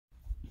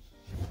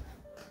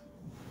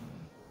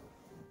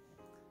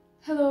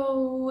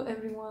Hello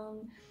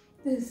everyone,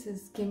 this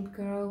is Gimp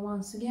Girl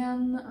once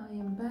again. I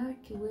am back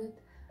with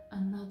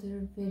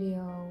another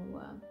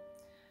video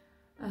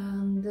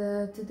and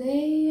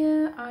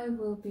today I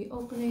will be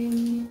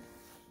opening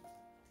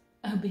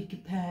a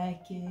big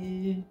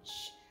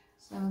package.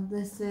 So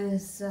this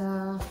is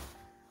a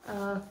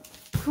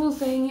cool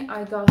thing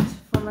I got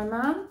from my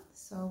mom,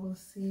 so we'll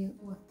see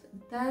what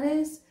that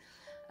is,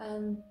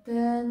 and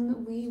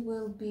then we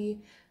will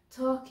be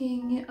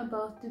talking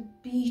about the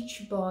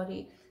beach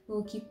body.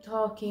 We'll keep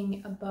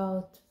talking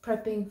about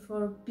prepping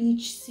for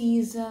beach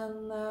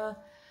season,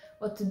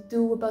 what to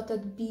do about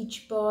that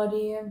beach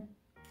body.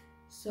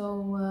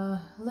 So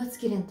let's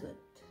get into it.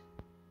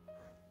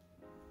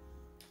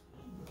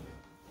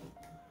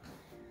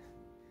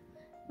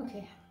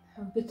 Okay,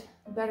 have a bit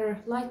better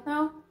light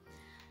now,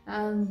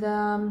 and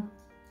I'm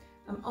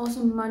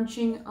also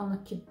munching on a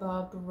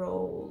kebab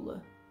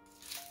roll.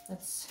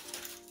 Let's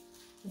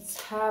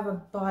have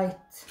a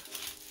bite.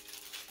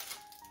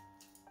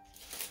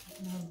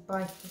 A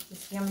bite of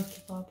this yummy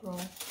kebab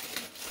roll.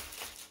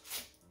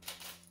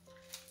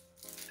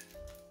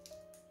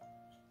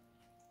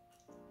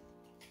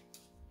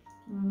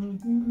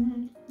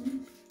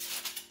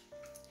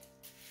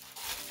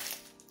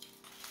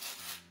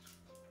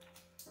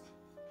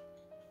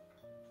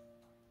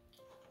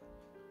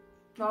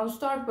 I'll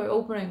start by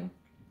opening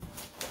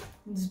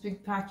this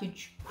big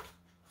package.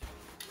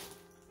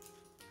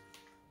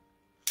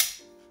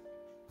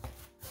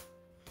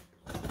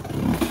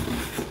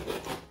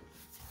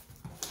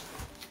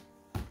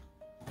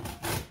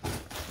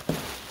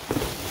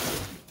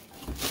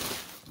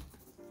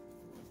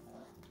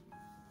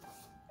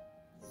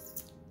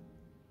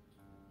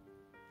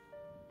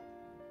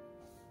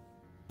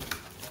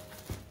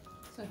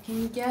 So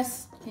can you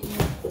guess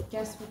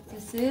what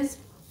this is?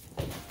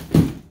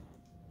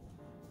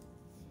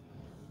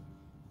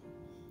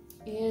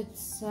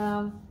 It's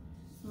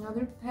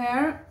another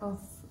pair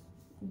of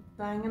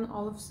Bang &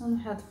 Olufsen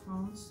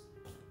headphones,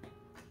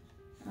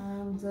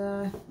 and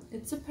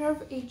it's a pair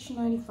of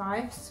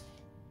H95s.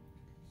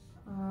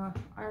 I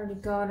already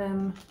got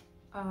him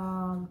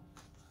a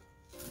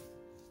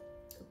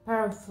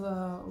pair of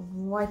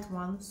white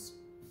ones,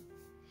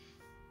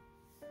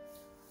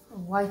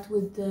 white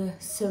with the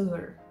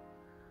silver.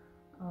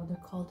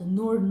 They're called the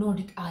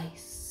Nordic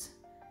Ice.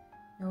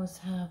 They always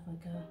have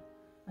like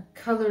a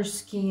color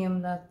scheme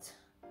that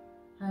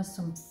has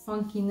some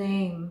funky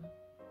name.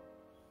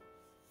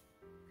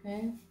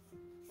 Okay.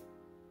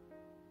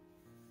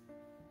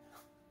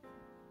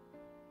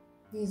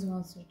 These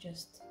ones are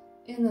just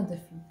in a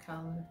different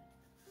color.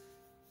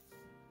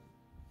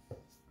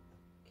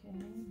 Okay,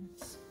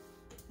 let's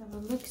have a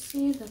look,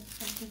 see that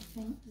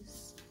everything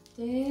is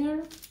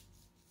there.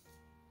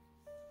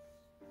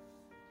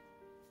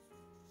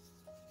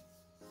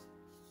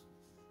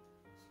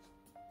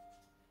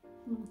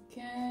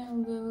 Okay,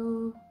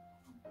 little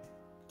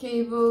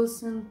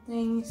cables and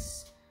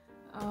things.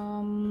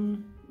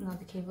 No,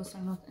 the cables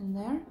are not in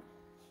there.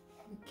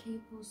 The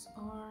cables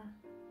are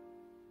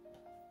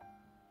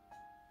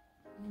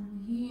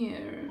in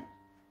here.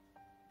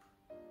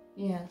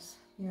 Yes,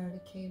 here are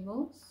the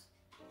cables.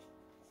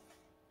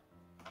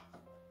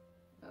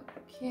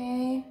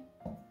 Okay,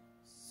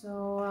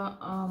 so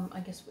I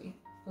guess we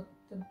put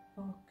the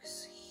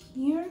box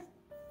here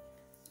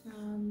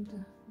and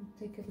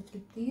take a look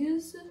at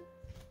these.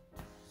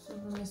 So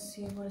let me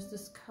see, what is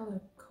this color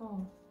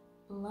called?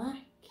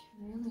 Black?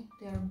 Really?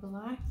 They're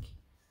black?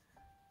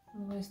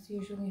 Otherwise they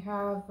usually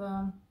have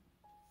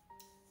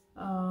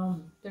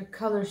their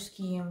color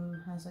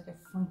scheme has like a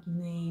funky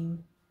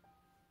name.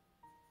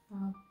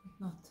 But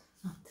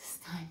not this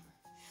time.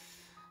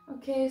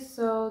 Okay,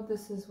 so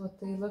this is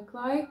what they look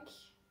like.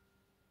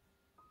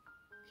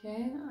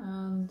 Okay,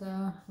 and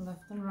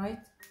left and right.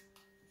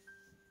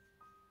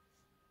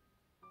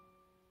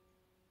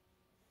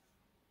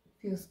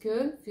 Feels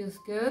good, feels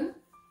good.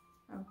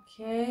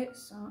 Okay,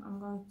 so I'm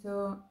going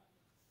to,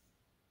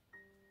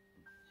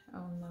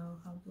 oh no,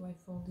 how do I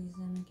fold these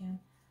in again?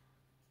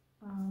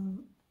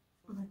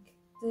 Like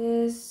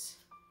this.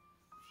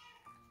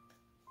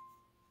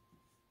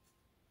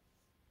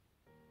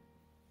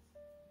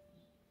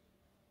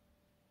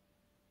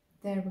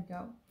 There we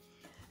go.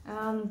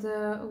 And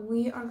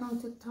we are going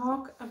to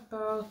talk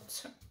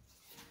about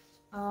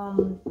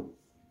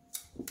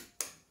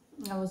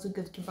that was a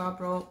good kebab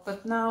roll,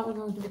 but now we're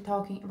going to be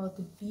talking about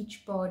the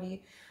beach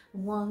body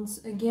once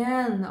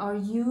again. Are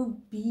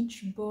you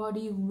beach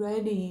body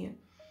ready?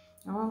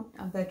 Oh,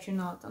 I bet you're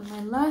not. On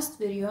my last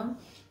video,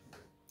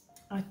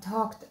 I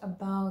talked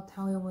about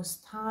how it was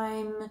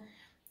time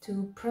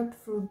to prep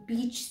for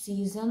beach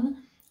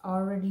season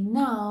already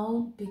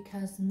now,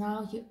 because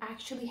now you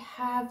actually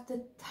have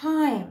the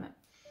time.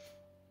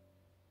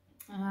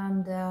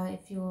 And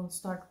if you will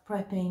start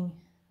prepping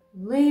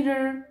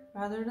later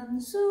rather than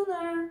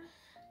sooner,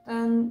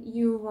 then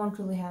you won't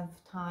really have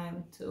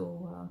time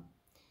to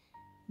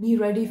be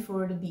ready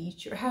for the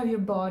beach or have your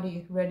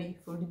body ready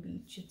for the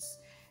beach.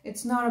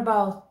 It's not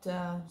about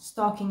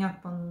stocking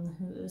up on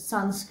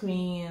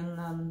sunscreen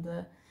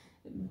and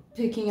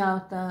picking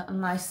out a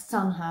nice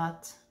sun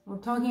hat. We're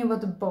talking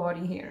about the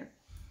body here.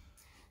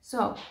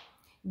 So,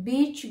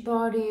 beach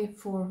body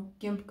for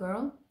Gimp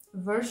Girl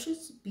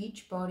versus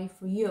beach body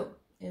for you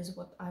is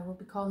what I will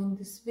be calling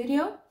this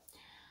video.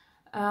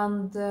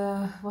 And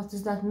what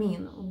does that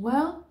mean?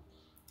 Well,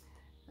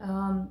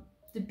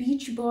 the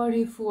beach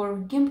body for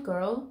Gimp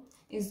Girl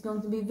is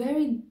going to be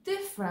very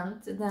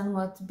different than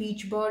what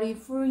beach body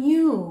for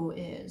you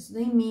is.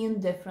 They mean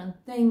different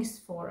things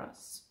for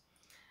us.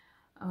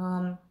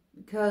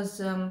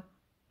 Because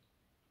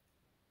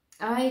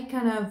I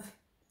kind of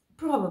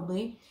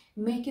probably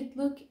make it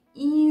look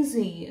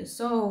easy.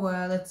 So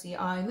let's see,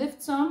 I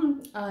lift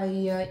some,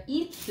 I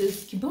eat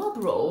this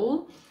kebab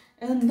roll,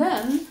 and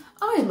then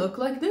I look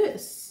like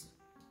this.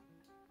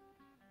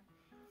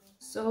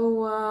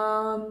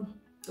 So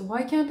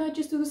why can't I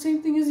just do the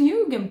same thing as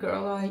you, Gimp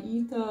Girl? I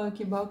eat a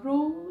kebab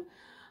roll,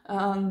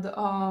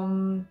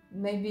 and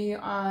maybe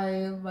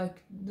I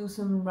like do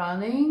some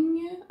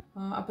running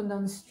up and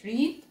down the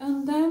street,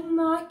 and then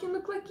I can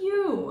look like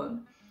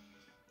you.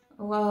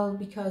 Well,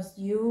 because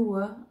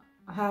you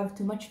have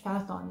too much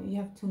fat on you. You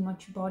have too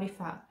much body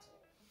fat.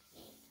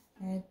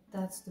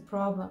 That's the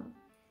problem.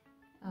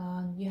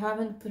 You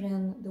haven't put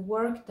in the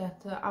work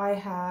that I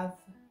have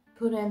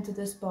put into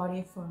this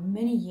body for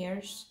many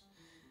years.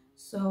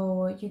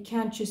 So you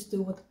can't just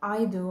do what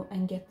I do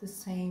and get the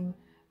same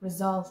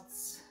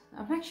results.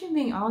 I'm actually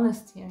being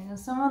honest here. You know,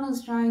 someone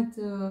who's trying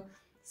to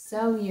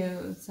sell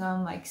you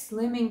some like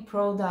slimming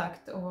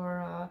product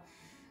or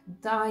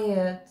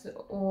diet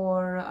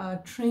or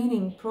a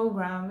training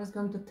program is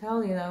going to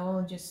tell you that,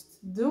 well,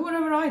 just do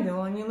whatever I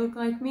do and you look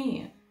like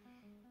me.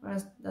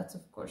 Whereas that's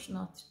of course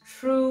not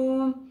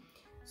true.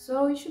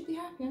 So you should be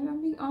happy.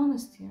 I'm being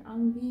honest here.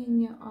 I'm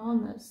being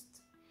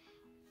honest.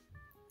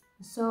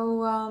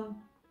 So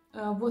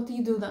what do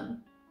you do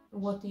then?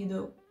 What do you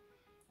do?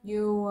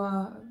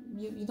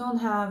 You don't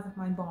have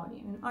my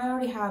body. I mean, I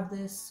already have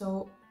this,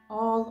 so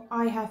all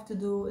I have to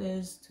do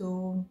is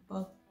to,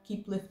 well,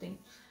 keep lifting.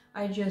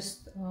 I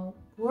just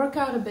work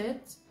out a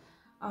bit.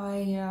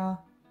 I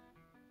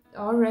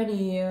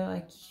already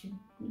like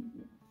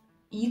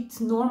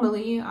eat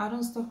normally. I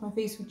don't stuff my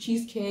face with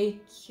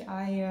cheesecake.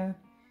 I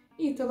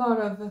eat a lot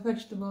of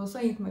vegetables.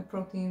 I eat my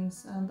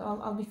proteins, and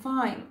I'll be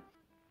fine.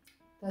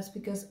 That's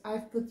because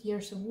I've put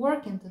years of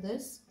work into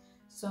this,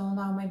 so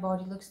now my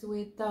body looks the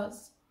way it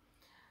does.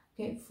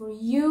 Okay, for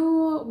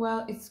you,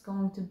 well, it's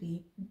going to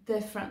be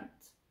different.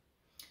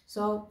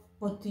 So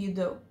what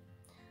do?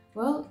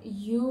 Well,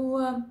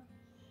 you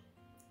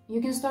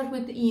can start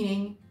with the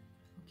eating,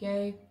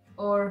 okay?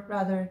 Or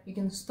rather, you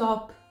can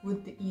stop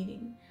with the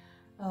eating.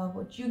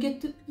 What you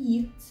get to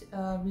eat,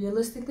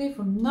 realistically,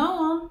 from now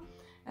on,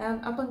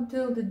 and up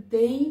until the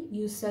day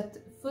you set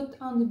foot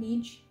on the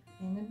beach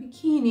in a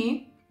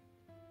bikini,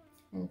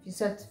 and if you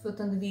set foot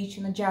on the beach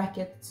in a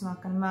jacket, it's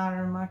not gonna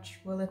matter much,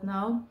 will it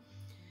now?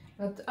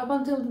 But up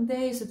until the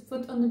day you set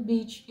foot on the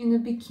beach in a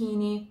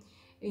bikini,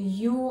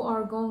 you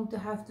are going to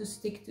have to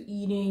stick to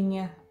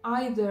eating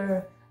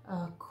either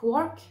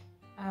quark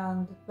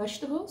and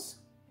vegetables,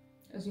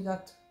 as you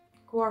got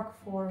quark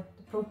for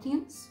the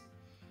proteins.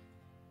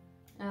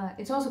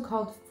 It's also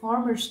called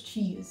farmer's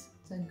cheese.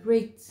 It's a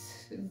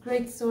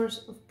great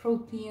source of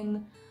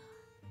protein,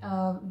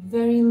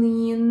 very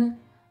lean.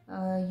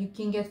 You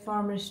can get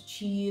farmer's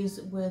cheese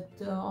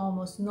with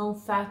almost no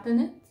fat in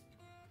it,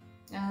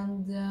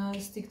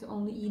 and stick to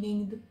only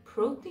eating the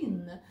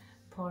protein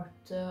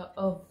part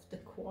of the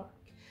quark.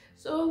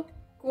 So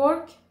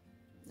quark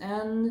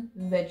and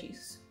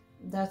veggies,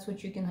 that's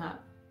what you can have.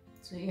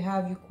 So you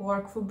have your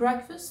quark for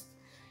breakfast,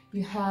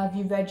 you have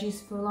your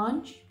veggies for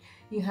lunch,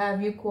 you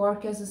have your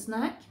quark as a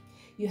snack,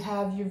 you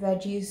have your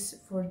veggies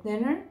for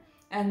dinner,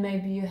 and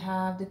maybe you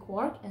have the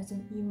quark as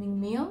an evening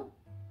meal.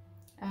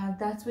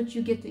 That's what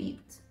you get to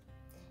eat.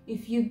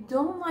 If you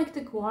don't like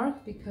the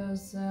quark,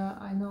 because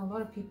I know a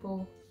lot of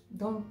people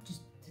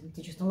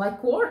they just don't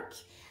like quark.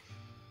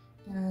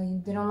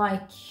 They don't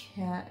like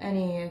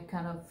any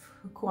kind of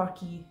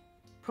quarky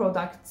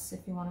products,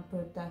 if you want to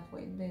put it that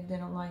way. They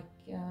don't like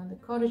the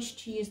cottage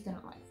cheese, they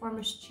don't like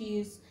farmer's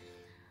cheese,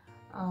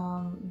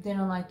 they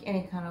don't like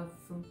any kind of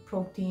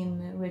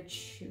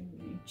protein-rich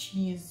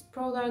cheese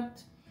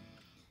product.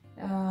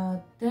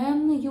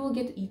 Then you will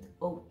get to eat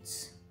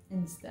oats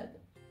instead.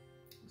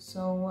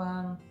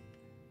 So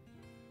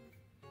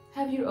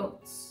have your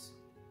oats.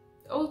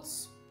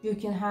 Oats you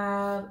can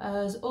have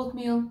as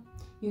oatmeal.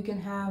 You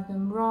can have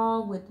them raw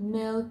with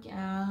milk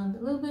and a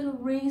little bit of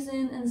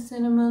raisin and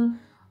cinnamon,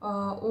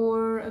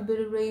 or a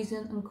bit of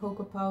raisin and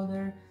cocoa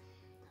powder.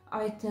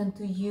 I tend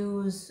to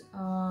use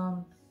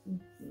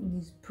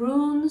these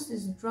prunes,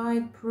 these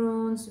dried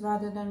prunes,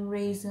 rather than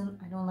raisin.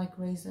 I don't like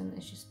raisin,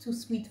 it's just too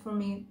sweet for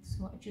me,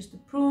 so I choose the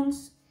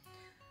prunes.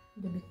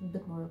 A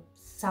bit more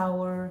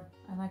sour,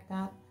 I like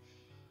that.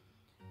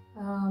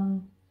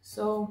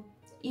 So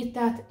eat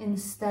that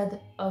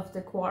instead of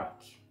the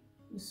quark.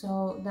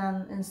 So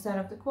then instead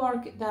of the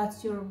quark,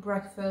 that's your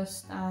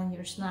breakfast and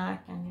your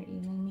snack and your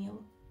evening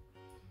meal.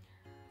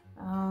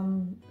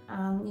 And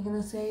you're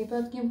gonna say,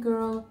 but Gimp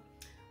Girl,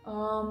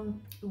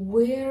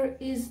 where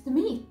is the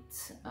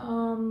meat?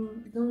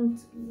 Don't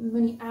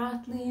many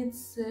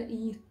athletes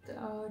eat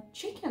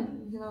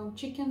chicken? You know,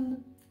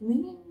 chicken,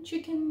 lean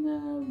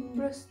chicken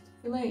breast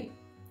fillet.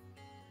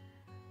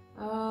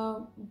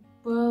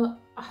 Well,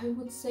 I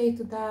would say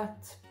to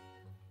that,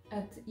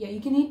 yeah,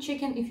 you can eat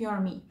chicken if you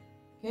are me,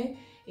 okay?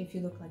 If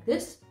you look like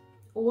this,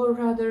 or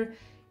rather,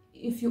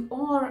 if you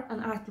are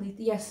an athlete,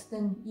 yes,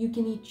 then you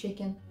can eat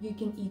chicken, you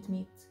can eat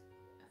meat.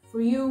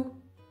 For you,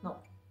 no.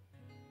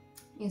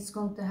 It's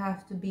going to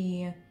have to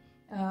be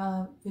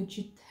a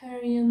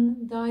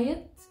vegetarian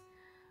diet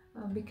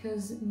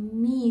because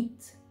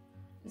meat,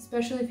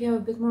 especially if you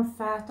have a bit more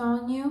fat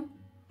on you,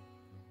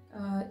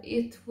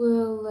 it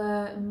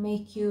will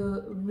make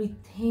you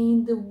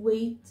retain the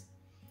weight,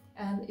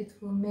 and it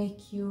will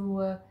make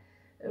you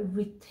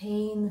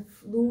retain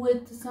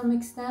fluid to some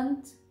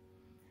extent.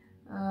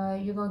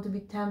 You're going to be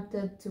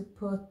tempted to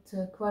put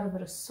quite a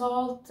bit of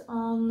salt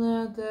on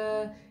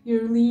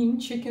your lean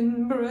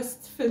chicken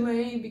breast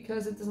fillet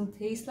because it doesn't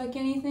taste like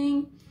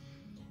anything.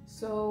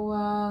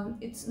 So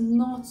it's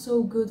not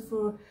so good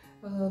for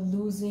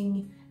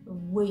losing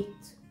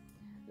weight.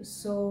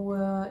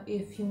 So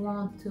if you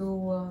want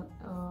to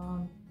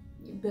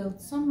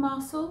build some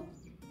muscle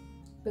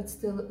but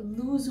still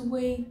lose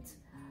weight,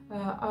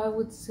 I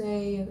would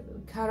say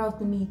cut out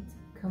the meat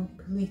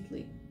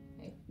completely.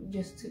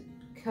 Just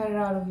cut it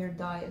out of your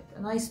diet.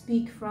 And I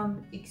speak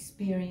from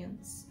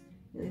experience.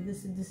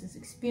 This is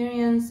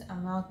experience.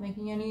 I'm not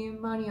making any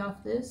money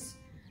off this.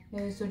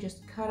 So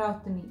just cut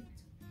out the meat.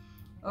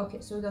 Okay,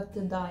 so we got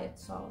the diet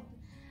solved.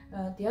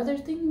 The other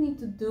thing you need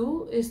to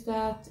do is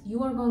that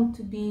you are going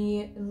to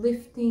be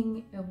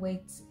lifting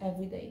weights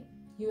every day.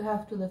 You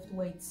have to lift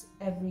weights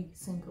every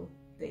single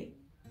day.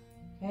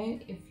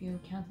 Okay, if you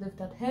can't lift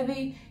that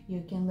heavy,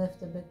 you can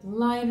lift a bit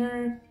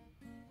lighter,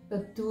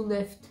 but do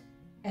lift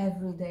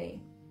every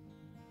day.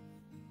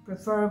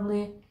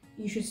 Preferably,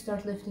 you should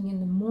start lifting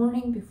in the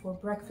morning before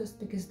breakfast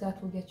because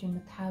that will get your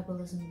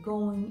metabolism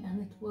going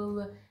and it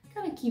will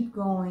kind of keep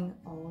going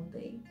all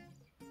day.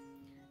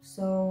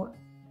 So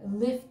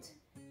lift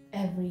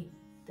every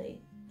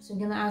day. So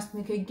you're gonna ask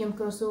me, okay,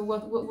 Gimko, so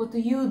what do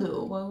you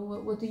do?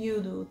 What do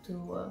you do to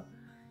you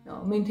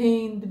know,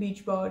 maintain the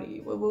beach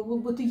body?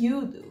 What do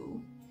you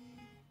do?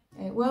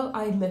 Well,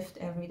 I lift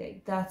every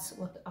day. That's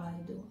what I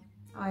do.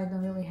 I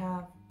don't really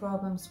have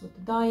problems with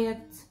the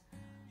diet.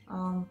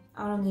 I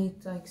don't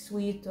eat like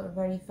sweet or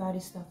very fatty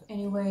stuff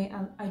anyway,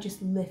 and I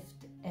just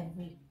lift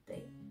every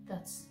day.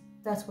 That's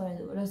what I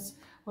do. That's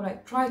what I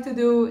try to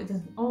do. It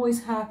doesn't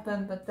always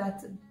happen, but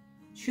that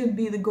should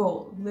be the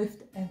goal.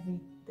 Lift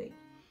every day.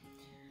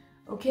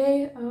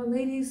 Okay,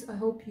 ladies, I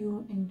hope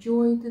you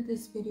enjoyed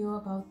this video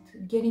about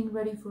getting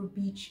ready for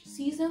beach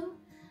season.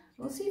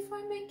 We'll see if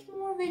I make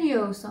more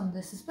videos on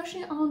this,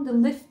 especially on the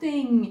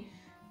lifting,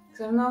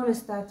 because I've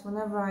noticed that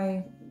whenever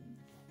I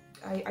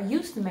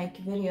used to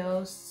make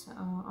videos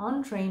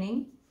on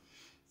training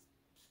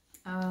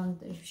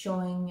and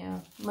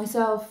showing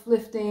myself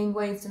lifting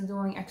weights and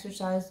doing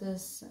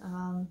exercises,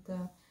 and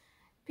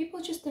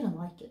people just didn't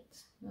like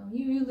it.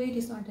 You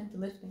ladies aren't into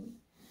lifting,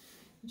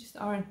 you just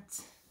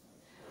aren't.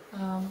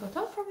 But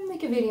I'll probably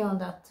make a video on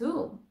that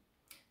too.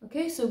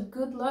 Okay, so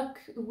good luck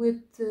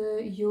with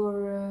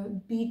your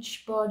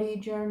beach body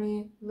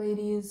journey,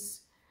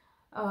 ladies.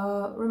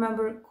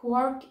 Remember,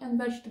 quark and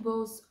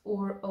vegetables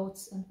or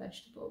oats and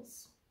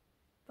vegetables.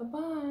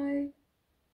 Bye-bye!